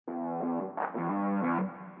And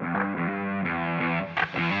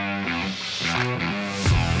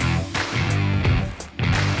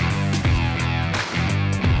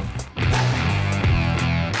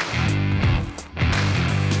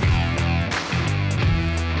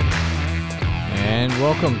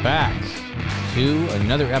welcome back to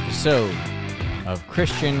another episode of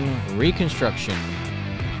Christian Reconstruction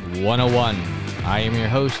 101. I am your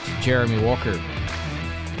host, Jeremy Walker.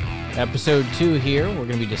 Episode 2 here, we're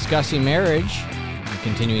going to be discussing marriage and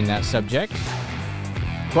continuing that subject.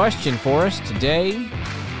 Question for us today: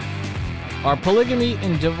 are polygamy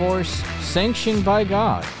and divorce sanctioned by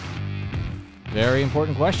God? Very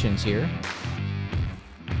important questions here.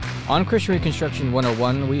 On Christian Reconstruction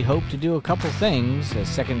 101, we hope to do a couple things,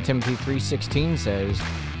 as 2 Timothy 3:16 says.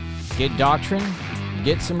 Get doctrine,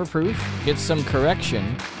 get some reproof, get some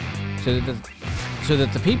correction, so that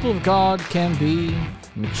the people of God can be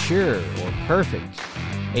mature or perfect,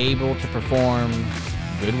 able to perform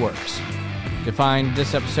good works. To find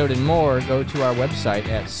this episode and more, go to our website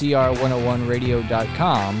at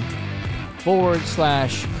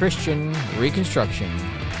cr101radio.com/Christian Reconstruction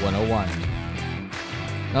 101.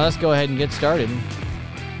 Now let's go ahead and get started.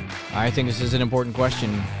 I think this is an important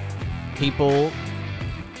question. People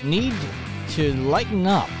need to lighten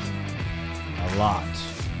up a lot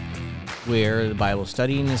where the Bible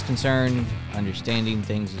studying is concerned, understanding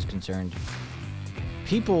things is concerned.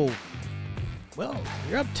 People, well,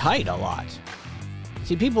 you're uptight a lot.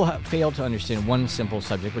 See, people fail to understand one simple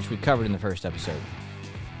subject, which we covered in the first episode.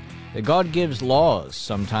 That God gives laws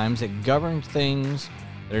sometimes that govern things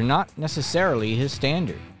that are not necessarily His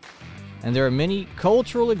standard. And there are many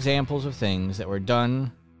cultural examples of things that were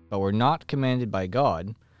done but were not commanded by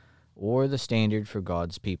God or the standard for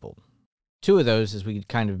God's people. Two of those, as we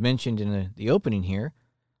kind of mentioned in the opening here,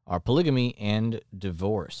 are polygamy and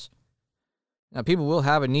divorce. Now, people will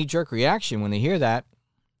have a knee-jerk reaction when they hear that.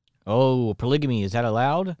 Oh, polygamy, is that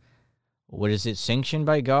allowed? What is it, sanctioned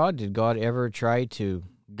by God? Did God ever try to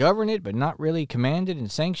govern it but not really command it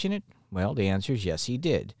and sanction it? Well, the answer is yes, He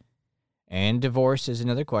did. And divorce is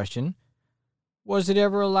another question. Was it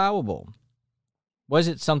ever allowable? Was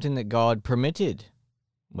it something that God permitted?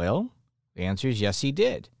 Well, the answer is yes, He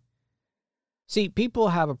did. See, people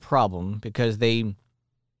have a problem because they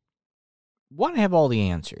want to have all the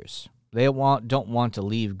answers. They don't want to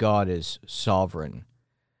leave God as sovereign.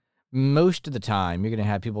 Most of the time, you're going to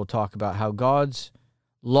have people talk about how God's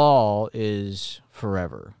law is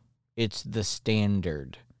forever. It's the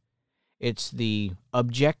standard. It's the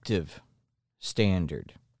objective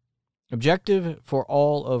standard. Objective for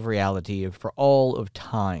all of reality, for all of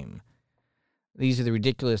time. These are the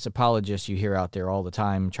ridiculous apologists you hear out there all the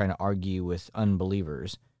time trying to argue with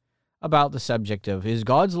unbelievers about the subject of, is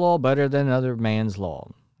God's law better than another man's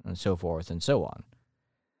law, and so forth and so on.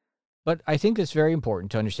 But I think it's very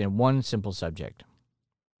important to understand one simple subject.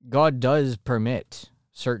 God does permit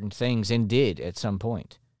certain things and did at some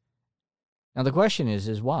point. Now the question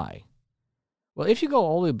is why? Well, if you go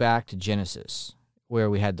all the way back to Genesis, where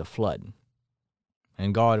we had the flood,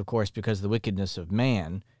 and God, of course, because of the wickedness of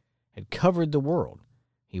man, had covered the world.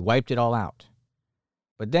 He wiped it all out.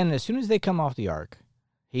 But then, as soon as they come off the ark,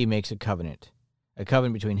 He makes a covenant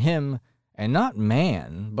between Him and not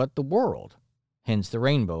man, but the world, hence the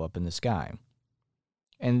rainbow up in the sky.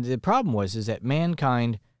 And the problem is that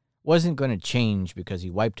mankind wasn't going to change because He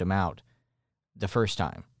wiped them out the first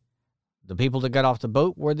time. The people that got off the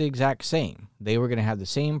boat were the exact same. They were going to have the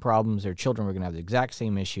same problems. Their children were going to have the exact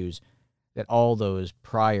same issues that all those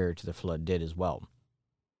prior to the flood did as well.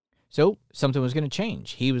 So something was going to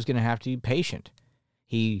change. He was going to have to be patient.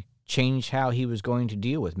 He changed how He was going to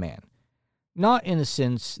deal with man. Not in the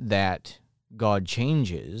sense that God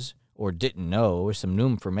changes or didn't know or some new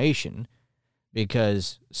information,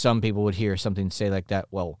 because some people would hear something say like that,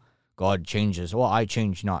 well, God changes, well, I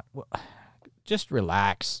change not. Well, just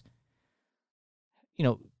relax.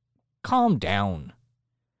 Calm down.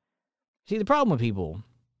 See, the problem with people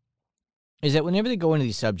is that whenever they go into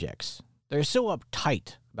these subjects, they're so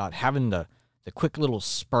uptight about having the quick little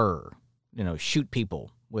spur, shoot people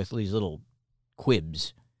with these little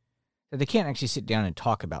quibs, that they can't actually sit down and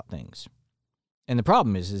talk about things. And the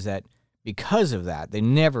problem is that because of that, they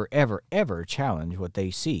never, ever, ever challenge what they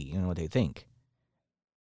see and what they think.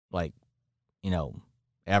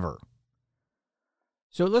 Ever.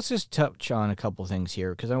 So let's just touch on a couple things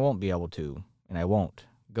here, because I won't be able to, and I won't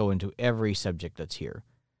go into every subject that's here.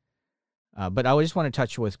 But I just want to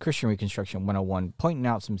touch with Christian Reconstruction 101, pointing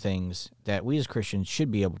out some things that we as Christians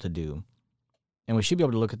should be able to do. And we should be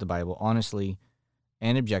able to look at the Bible honestly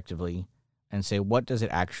and objectively and say, what does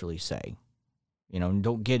it actually say? And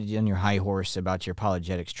don't get on your high horse about your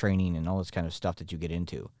apologetics training and all this kind of stuff that you get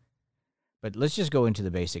into. But let's just go into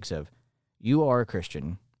the basics of, you are a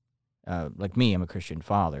Christian, like me, I'm a Christian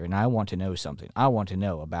father, and I want to know something. I want to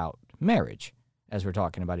know about marriage, as we're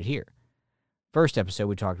talking about it here. First episode,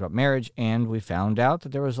 we talked about marriage, and we found out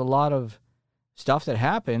that there was a lot of stuff that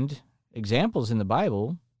happened, examples in the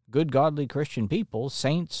Bible, good, godly Christian people,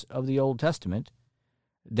 saints of the Old Testament,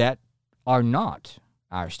 that are not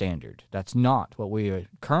our standard. That's not what we are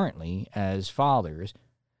currently, as fathers,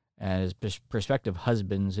 as prospective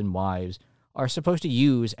husbands and wives, are supposed to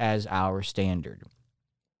use as our standard.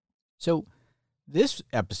 So this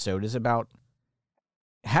episode is about,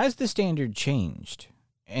 has the standard changed?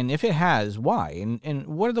 And if it has, why? And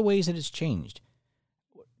what are the ways that it's changed?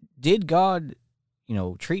 Did God,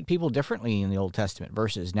 treat people differently in the Old Testament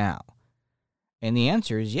versus now? And the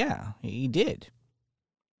answer is, yeah, he did.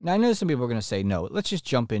 Now, I know some people are going to say, no, let's just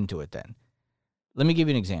jump into it then. Let me give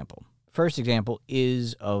you an example. First example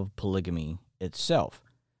is of polygamy itself.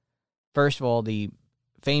 First of all, the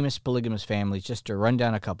famous polygamous families, just to run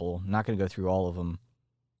down a couple, I'm not going to go through all of them.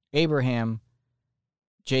 Abraham,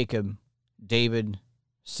 Jacob, David,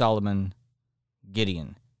 Solomon,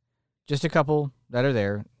 Gideon. Just a couple that are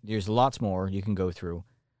there. There's lots more you can go through.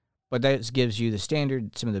 But that gives you the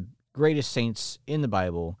standard, some of the greatest saints in the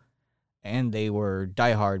Bible, and they were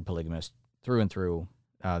diehard polygamists through and through.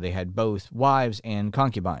 They had both wives and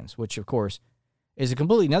concubines, which, of course, is a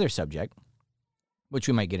completely another subject, which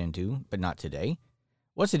we might get into, but not today.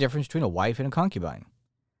 What's the difference between a wife and a concubine?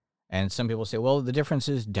 And some people say, well, the difference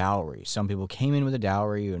is dowry. Some people came in with a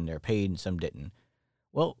dowry and they're paid and some didn't.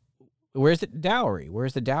 Well, where's the dowry?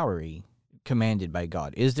 Where's the dowry commanded by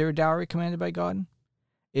God? Is there a dowry commanded by God?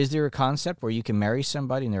 Is there a concept where you can marry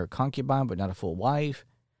somebody and they're a concubine but not a full wife?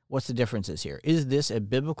 What's the differences here? Is this a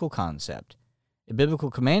biblical concept? A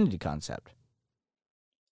biblical commanded concept?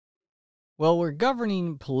 Well, where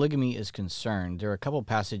governing polygamy is concerned, there are a couple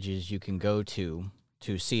passages you can go to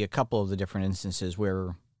see a couple of the different instances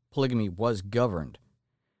where polygamy was governed.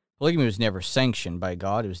 Polygamy was never sanctioned by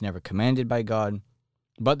God. It was never commanded by God.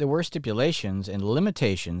 But there were stipulations and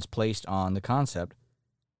limitations placed on the concept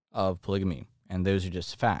of polygamy, and those are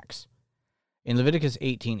just facts. In Leviticus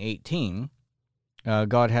 18:18,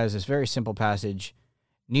 God has this very simple passage,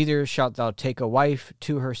 "Neither shalt thou take a wife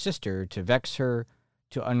to her sister to vex her,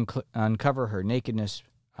 to uncover her nakedness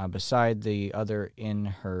beside the other in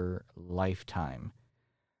her lifetime."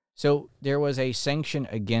 So there was a sanction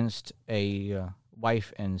against a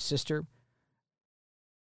wife and sister.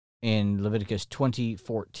 In Leviticus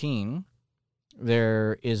 20:14,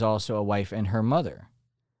 there is also a wife and her mother,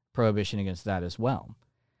 prohibition against that as well.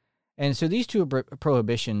 And so these two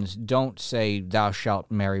prohibitions don't say, thou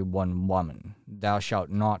shalt marry one woman, thou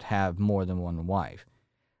shalt not have more than one wife.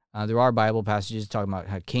 There are Bible passages talking about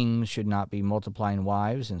how kings should not be multiplying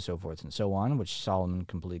wives and so forth and so on, which Solomon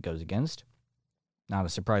completely goes against. Not a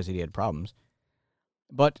surprise that he had problems.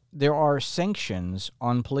 But there are sanctions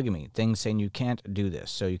on polygamy, things saying you can't do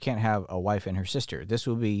this. So you can't have a wife and her sister. This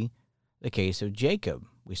will be the case of Jacob.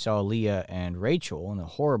 We saw Leah and Rachel and the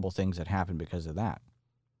horrible things that happened because of that.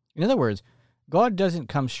 In other words, God doesn't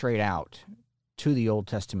come straight out to the Old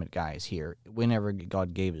Testament guys here whenever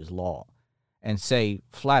God gave his law and say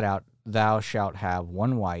flat out, thou shalt have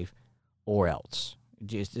one wife or else.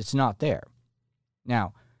 It's not there.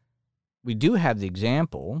 Now, we do have the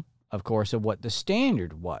example, of course, of what the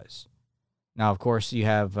standard was. Now, of course, you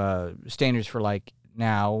have standards for, like,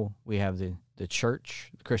 now we have the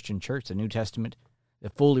church, the Christian church, the New Testament, the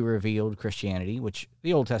fully revealed Christianity, which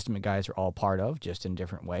the Old Testament guys are all part of, just in a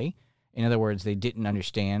different way. In other words, they didn't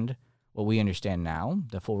understand what we understand now,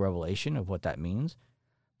 the full revelation of what that means.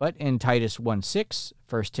 But in Titus 1:6,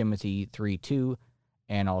 1 Timothy 3:2,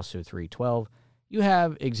 and also 3:12, you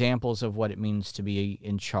have examples of what it means to be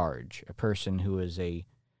in charge, a person who is a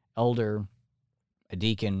elder, a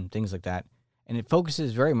deacon, things like that. And it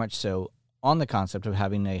focuses very much so on the concept of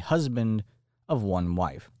having a husband of one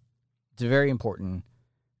wife. It's a very important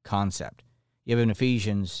concept. You have in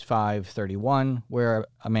Ephesians 5:31, where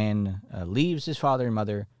a man leaves his father and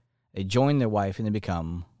mother, they join their wife, and they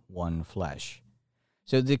become one flesh.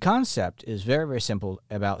 So the concept is very, very simple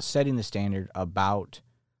about setting the standard about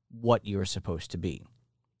what you're supposed to be.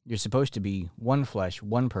 You're supposed to be one flesh,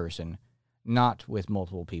 one person, not with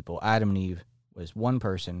multiple people. Adam and Eve was one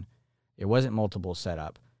person. There wasn't multiple set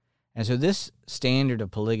up. And so this standard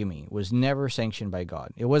of polygamy was never sanctioned by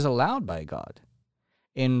God. It was allowed by God.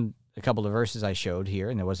 In a couple of verses I showed here,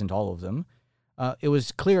 and there wasn't all of them, it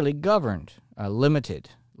was clearly governed,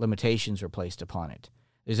 limitations were placed upon it.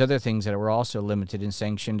 There's other things that were also limited and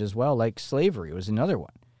sanctioned as well, like slavery was another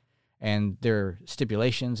one. And there are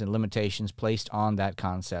stipulations and limitations placed on that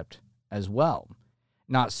concept as well.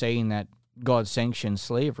 Not saying that God sanctions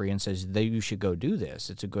slavery and says that you should go do this.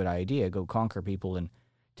 It's a good idea. Go conquer people and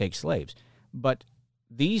take slaves. But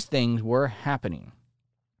these things were happening.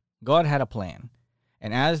 God had a plan.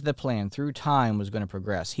 And as the plan through time was going to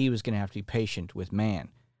progress, he was going to have to be patient with man.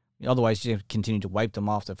 Otherwise, he's going to continue to wipe them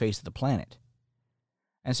off the face of the planet.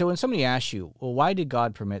 And so when somebody asks you, well, why did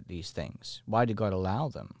God permit these things? Why did God allow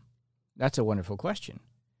them? That's a wonderful question.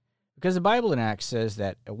 Because the Bible in Acts says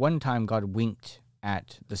that at one time God winked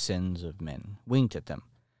at the sins of men, winked at them,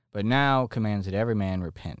 but now commands that every man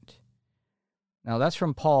repent. Now that's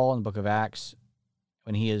from Paul in the book of Acts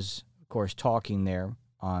when he is, of course, talking there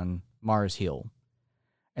on Mars Hill.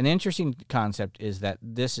 And the interesting concept is that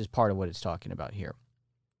this is part of what it's talking about here.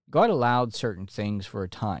 God allowed certain things for a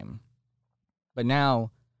time, but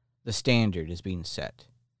now the standard is being set.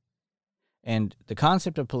 And the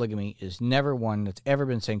concept of polygamy is never one that's ever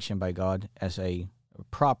been sanctioned by God as a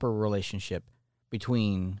proper relationship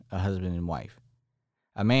between a husband and wife.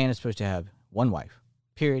 A man is supposed to have one wife,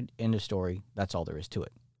 period, end of story. That's all there is to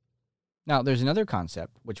it. Now, there's another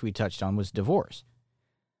concept, which we touched on, was divorce.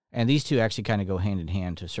 And these two actually kind of go hand in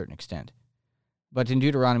hand to a certain extent. But in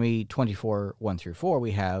Deuteronomy 24, 1-4,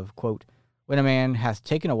 we have, quote, when a man hath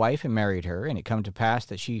taken a wife and married her, and it come to pass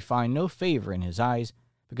that she find no favor in his eyes,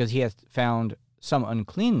 because he hath found some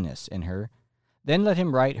uncleanness in her, then let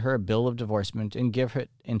him write her a bill of divorcement, and give it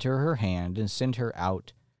into her hand, and send her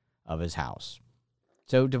out of his house.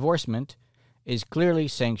 So divorcement is clearly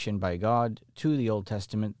sanctioned by God to the Old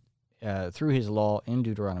Testament through his law in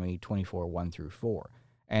Deuteronomy 24, 1-4,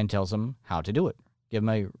 and tells them how to do it. Give them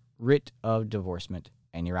a writ of divorcement,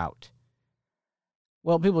 and you're out.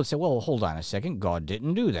 Well, people would say, well, hold on a second. God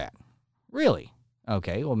didn't do that. Really?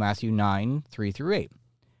 Okay, well, Matthew 9, 3-8.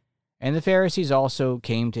 And the Pharisees also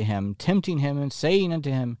came to him, tempting him, and saying unto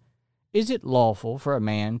him, is it lawful for a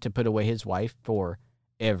man to put away his wife for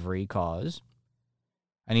every cause?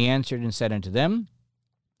 And he answered and said unto them,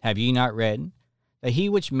 have ye not read that he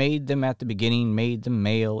which made them at the beginning made them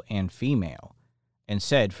male and female, and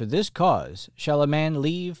said, for this cause shall a man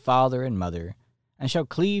leave father and mother, and shall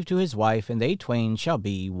cleave to his wife, and they twain shall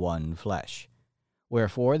be one flesh.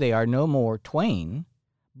 Wherefore they are no more twain,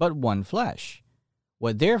 but one flesh.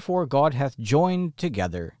 What therefore God hath joined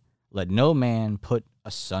together, let no man put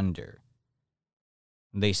asunder.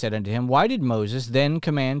 And they said unto him, why did Moses then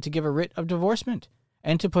command to give a writ of divorcement,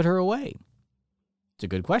 and to put her away? It's a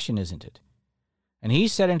good question, isn't it? And he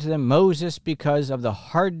said unto them, Moses, because of the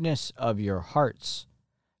hardness of your hearts,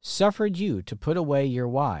 suffered you to put away your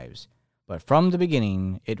wives, but from the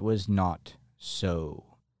beginning it was not so.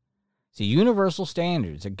 See, universal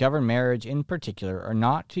standards that govern marriage in particular are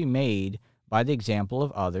not to be made by the example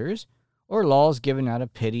of others, or laws given out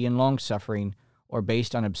of pity and long-suffering, or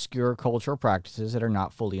based on obscure cultural practices that are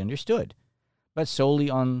not fully understood, but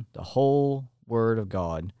solely on the whole Word of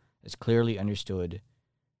God as clearly understood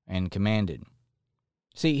and commanded.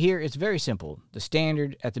 See, here it's very simple. The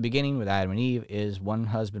standard at the beginning with Adam and Eve is one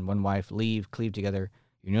husband, one wife, cleave together.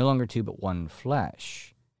 You're no longer two, but one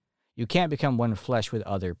flesh. You can't become one flesh with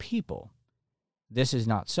other people. This is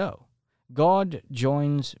not so. God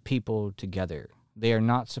joins people together. They are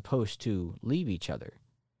not supposed to leave each other.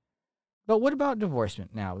 But what about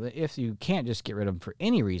divorcement now? If you can't just get rid of them for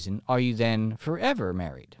any reason, are you then forever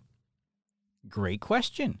married? Great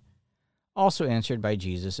question. Also answered by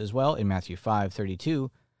Jesus as well in Matthew 5:32.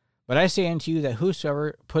 But I say unto you that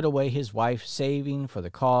whosoever put away his wife, saving for the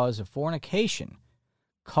cause of fornication,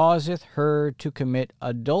 causeth her to commit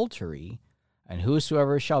adultery, and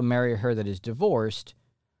whosoever shall marry her that is divorced,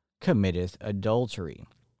 committeth adultery.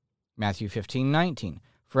 Matthew 15:19.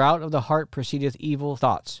 For out of the heart proceedeth evil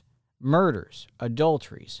thoughts, murders,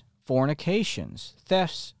 adulteries, fornications,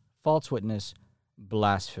 thefts, false witness,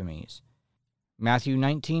 blasphemies. Matthew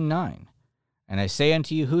 19:9. And I say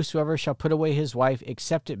unto you, whosoever shall put away his wife,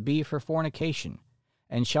 except it be for fornication,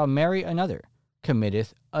 and shall marry another,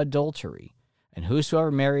 committeth adultery. And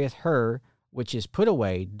whosoever marrieth her which is put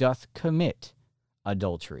away doth commit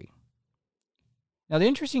adultery. Now, the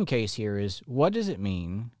interesting case here is, what does it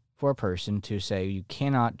mean for a person to say you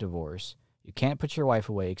cannot divorce, you can't put your wife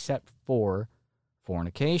away except for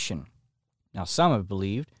fornication? Now, some have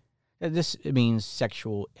believed that this means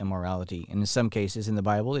sexual immorality. And in some cases in the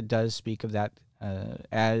Bible, it does speak of that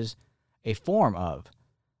as a form of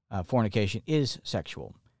fornication is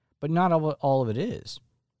sexual. But not all of it is.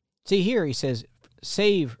 See, here he says,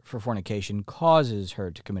 save for fornication causes her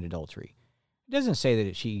to commit adultery. It doesn't say that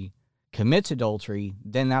if she commits adultery,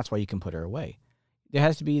 then that's why you can put her away. There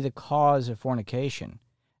has to be the cause of fornication.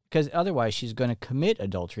 because otherwise she's going to commit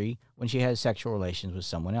adultery when she has sexual relations with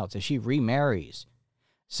someone else. If she remarries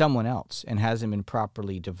someone else and hasn't been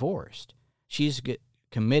properly divorced, she's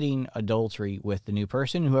committing adultery with the new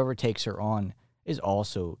person. Whoever takes her on is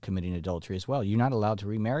also committing adultery as well. You're not allowed to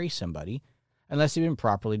remarry somebody unless they've been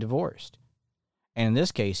properly divorced. And in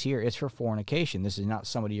this case here, it's for fornication. This is not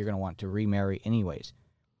somebody you're going to want to remarry anyways.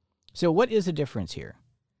 So what is the difference here?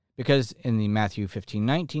 Because in the Matthew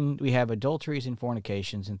 15:19, we have adulteries and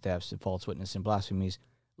fornications and thefts and false witness and blasphemies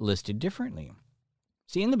listed differently.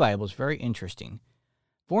 See, in the Bible, it's very interesting.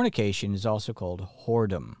 Fornication is also called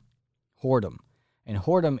whoredom. Whoredom. And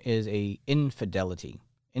whoredom is a infidelity.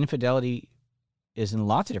 Infidelity is in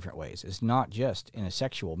lots of different ways. It's not just in a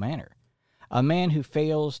sexual manner. A man who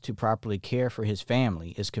fails to properly care for his family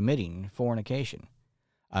is committing fornication.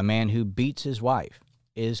 A man who beats his wife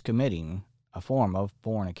is committing a form of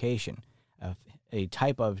fornication, a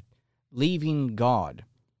type of leaving God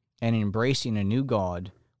and embracing a new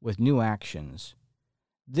God with new actions.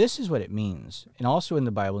 This is what it means. And also in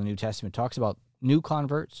the Bible, the New Testament talks about new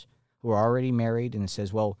converts who are already married, and it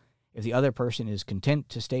says, well, if the other person is content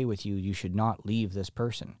to stay with you, you should not leave this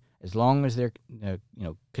person. As long as they're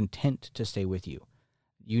content to stay with you,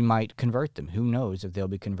 you might convert them. Who knows if they'll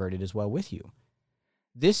be converted as well with you.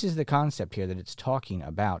 This is the concept here that it's talking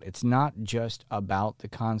about. It's not just about the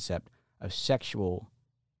concept of sexual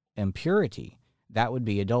impurity. That would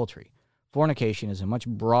be adultery. Fornication is a much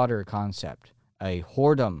broader concept, a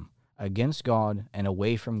whoredom against God and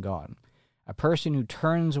away from God. A person who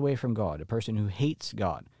turns away from God, a person who hates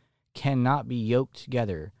God, cannot be yoked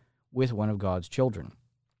together with one of God's children.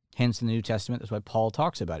 Hence, in the New Testament, that's why Paul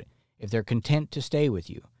talks about it. If they're content to stay with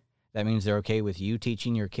you, that means they're okay with you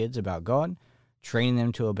teaching your kids about God, training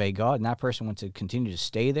them to obey God, and that person wants to continue to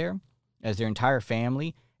stay there as their entire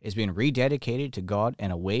family is being rededicated to God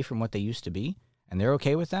and away from what they used to be, and they're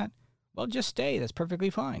okay with that, well, just stay. That's perfectly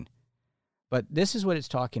fine. But this is what it's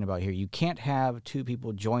talking about here. You can't have two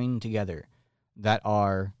people joined together that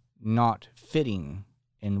are not fitting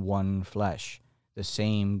in one flesh, the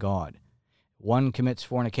same God. One commits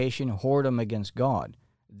fornication, whoredom against God.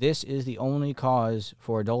 This is the only cause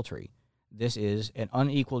for adultery. This is an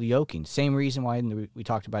unequal yoking. Same reason why we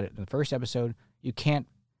talked about it in the first episode. You can't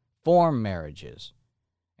form marriages.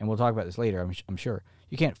 And we'll talk about this later, I'm sure.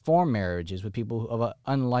 You can't form marriages with people of an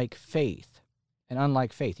unlike faith. An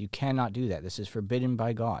unlike faith. You cannot do that. This is forbidden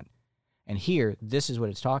by God. And here, this is what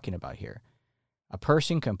it's talking about here. A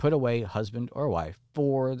person can put away husband or wife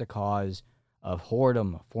for the cause of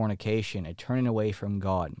whoredom, fornication, and turning away from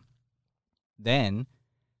God. Then,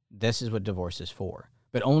 this is what divorce is for.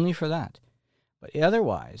 But only for that. But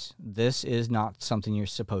otherwise, this is not something you're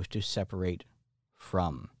supposed to separate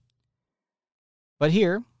from. But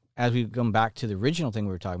here, as we come back to the original thing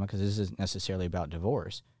we were talking about, because this isn't necessarily about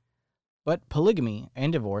divorce, but polygamy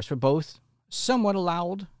and divorce were both somewhat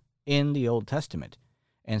allowed in the Old Testament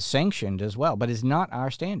and sanctioned as well, but is not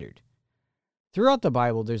our standard. Throughout the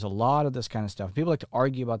Bible, there's a lot of this kind of stuff. People like to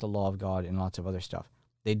argue about the law of God and lots of other stuff.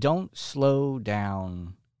 They don't slow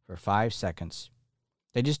down for 5 seconds.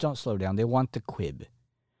 They just don't slow down. They want the quib.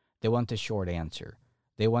 They want the short answer.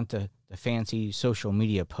 They want the fancy social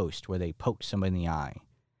media post where they poke somebody in the eye.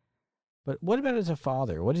 But what about as a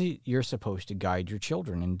father? What is it you're supposed to guide your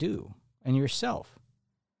children and do, and yourself?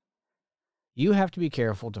 You have to be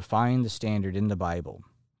careful to find the standard in the Bible.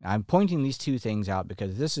 I'm pointing these two things out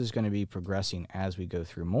because this is going to be progressing as we go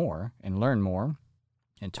through more and learn more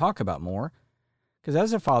and talk about more. Because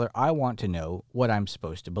as a father, I want to know what I'm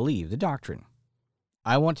supposed to believe, the doctrine.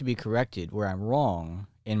 I want to be corrected where I'm wrong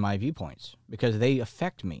in my viewpoints because they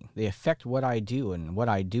affect me. They affect what I do and what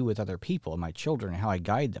I do with other people, my children, how I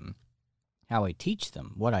guide them, how I teach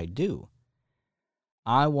them, what I do.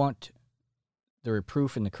 I want the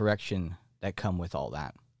reproof and the correction that come with all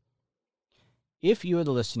that. If you, the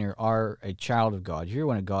listener, are a child of God, if you're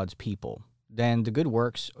one of God's people, then the good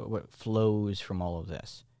works are what flows from all of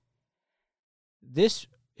this. This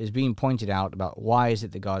is being pointed out about why is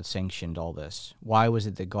it that God sanctioned all this? Why was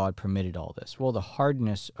it that God permitted all this? Well, the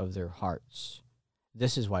hardness of their hearts.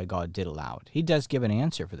 This is why God did allow it. He does give an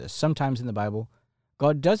answer for this. Sometimes in the Bible,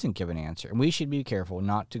 God doesn't give an answer, and we should be careful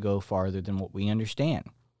not to go farther than what we understand.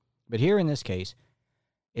 But here in this case,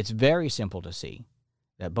 it's very simple to see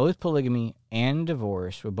that both polygamy and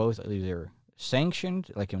divorce were both either sanctioned,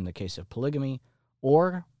 like in the case of polygamy,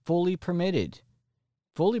 or fully permitted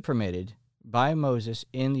by Moses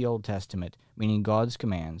in the Old Testament, meaning God's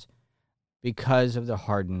commands, because of the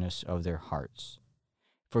hardness of their hearts.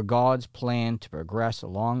 For God's plan to progress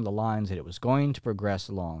along the lines that it was going to progress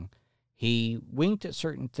along, He winked at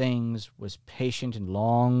certain things, was patient and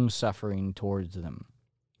long-suffering towards them.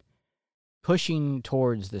 pushing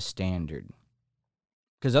towards the standard.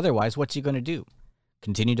 Because otherwise, what's he going to do?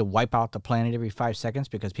 Continue to wipe out the planet every 5 seconds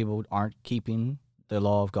because people aren't keeping the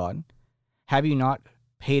law of God? Have you not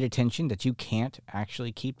paid attention that you can't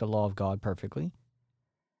actually keep the law of God perfectly?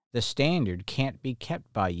 The standard can't be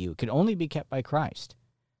kept by you. It can only be kept by Christ.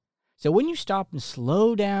 So when you stop and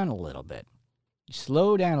slow down a little bit,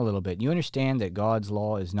 you understand that God's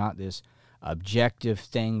law is not this objective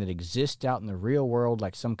thing that exists out in the real world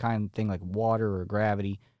like some kind of thing like water or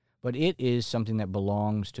gravity, but it is something that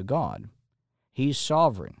belongs to God. He's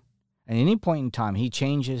sovereign. At any point in time, he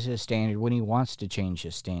changes his standard when he wants to change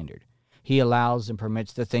his standard. He allows and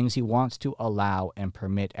permits the things he wants to allow and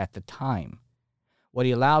permit at the time. What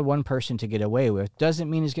he allowed one person to get away with doesn't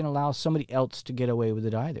mean he's going to allow somebody else to get away with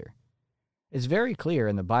it either. It's very clear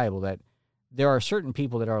in the Bible that there are certain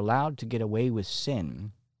people that are allowed to get away with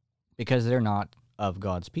sin because they're not of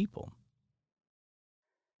God's people.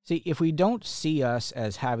 See, if we don't see us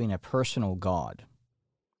as having a personal God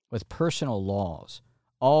with personal laws,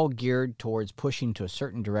 all geared towards pushing to a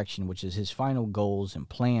certain direction, which is his final goals and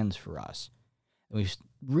plans for us, and we've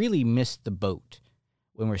really missed the boat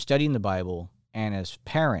when we're studying the Bible, and as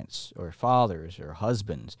parents or fathers or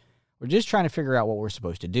husbands, we're just trying to figure out what we're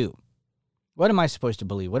supposed to do. What am I supposed to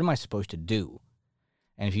believe? What am I supposed to do?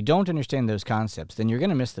 And if you don't understand those concepts, then you're going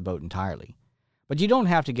to miss the boat entirely. But you don't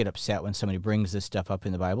have to get upset when somebody brings this stuff up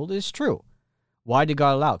in the Bible. It's true. Why did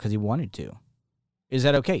God allow it? Because he wanted to. Is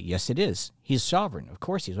that okay? Yes, it is. He's sovereign. Of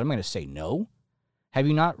course he is. What am I going to say? No? Have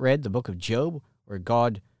you not read the book of Job, where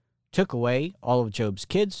God took away all of Job's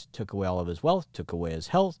kids, took away all of his wealth, took away his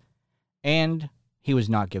health, and he was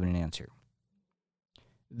not given an answer?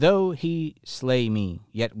 Though he slay me,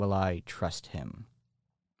 yet will I trust him.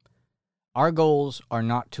 Our goals are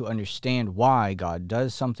not to understand why God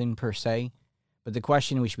does something per se, but the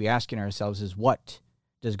question we should be asking ourselves is, what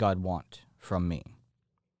does God want from me?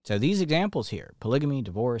 So these examples here, polygamy,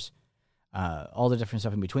 divorce, all the different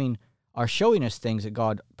stuff in between, are showing us things that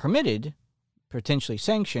God permitted, potentially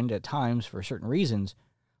sanctioned at times for certain reasons,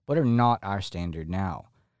 but are not our standard now.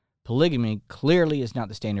 Polygamy clearly is not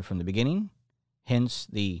the standard from the beginning, hence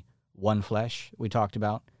the one flesh we talked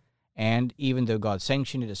about. And even though God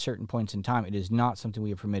sanctioned it at certain points in time, it is not something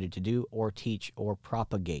we are permitted to do or teach or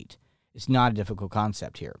propagate. It's not a difficult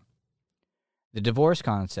concept here. The divorce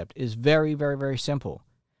concept is very, very, very simple.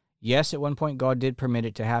 Yes, at one point God did permit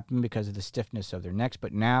it to happen because of the stiffness of their necks,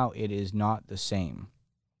 but now it is not the same.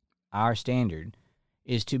 Our standard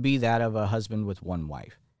is to be that of a husband with one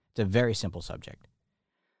wife. It's a very simple subject.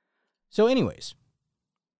 So anyways,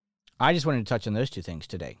 I just wanted to touch on those two things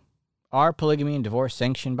today. Are polygamy and divorce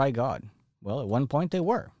sanctioned by God? Well, at one point they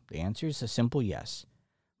were. The answer is a simple yes.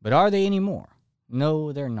 But are they anymore?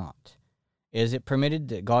 No, they're not. Is it permitted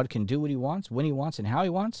that God can do what he wants, when he wants, and how he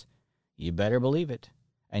wants? You better believe it.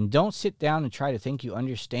 And don't sit down and try to think you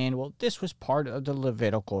understand, well, this was part of the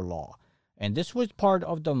Levitical law, and this was part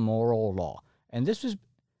of the moral law, and this was...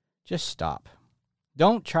 Just stop.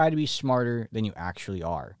 Don't try to be smarter than you actually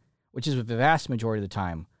are, which is the vast majority of the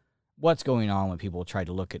time what's going on when people try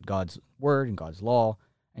to look at God's word and God's law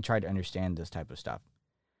and try to understand this type of stuff.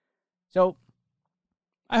 So,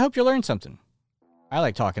 I hope you learned something. I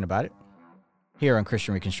like talking about it here on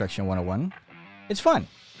Christian Reconstruction 101. It's fun.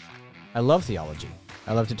 I love theology.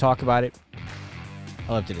 I love to talk about it.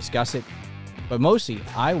 I love to discuss it. But mostly,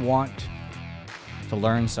 I want to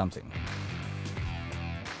learn something.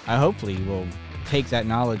 I hopefully will take that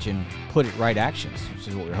knowledge and put it right actions, which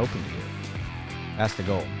is what we're hoping to do. That's the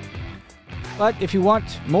goal. But if you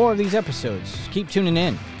want more of these episodes, keep tuning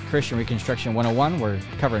in. Christian Reconstruction 101, we're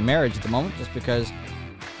covering marriage at the moment just because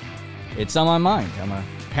it's on my mind. I'm a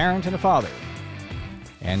parent and a father.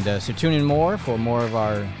 And so tune in more for more of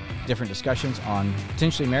our different discussions on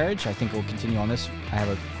potentially marriage. I think we'll continue on this. I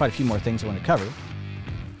have quite a few more things I want to cover.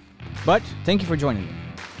 But thank you for joining me.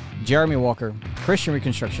 Jeremy Walker, Christian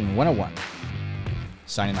Reconstruction 101,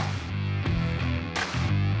 signing off.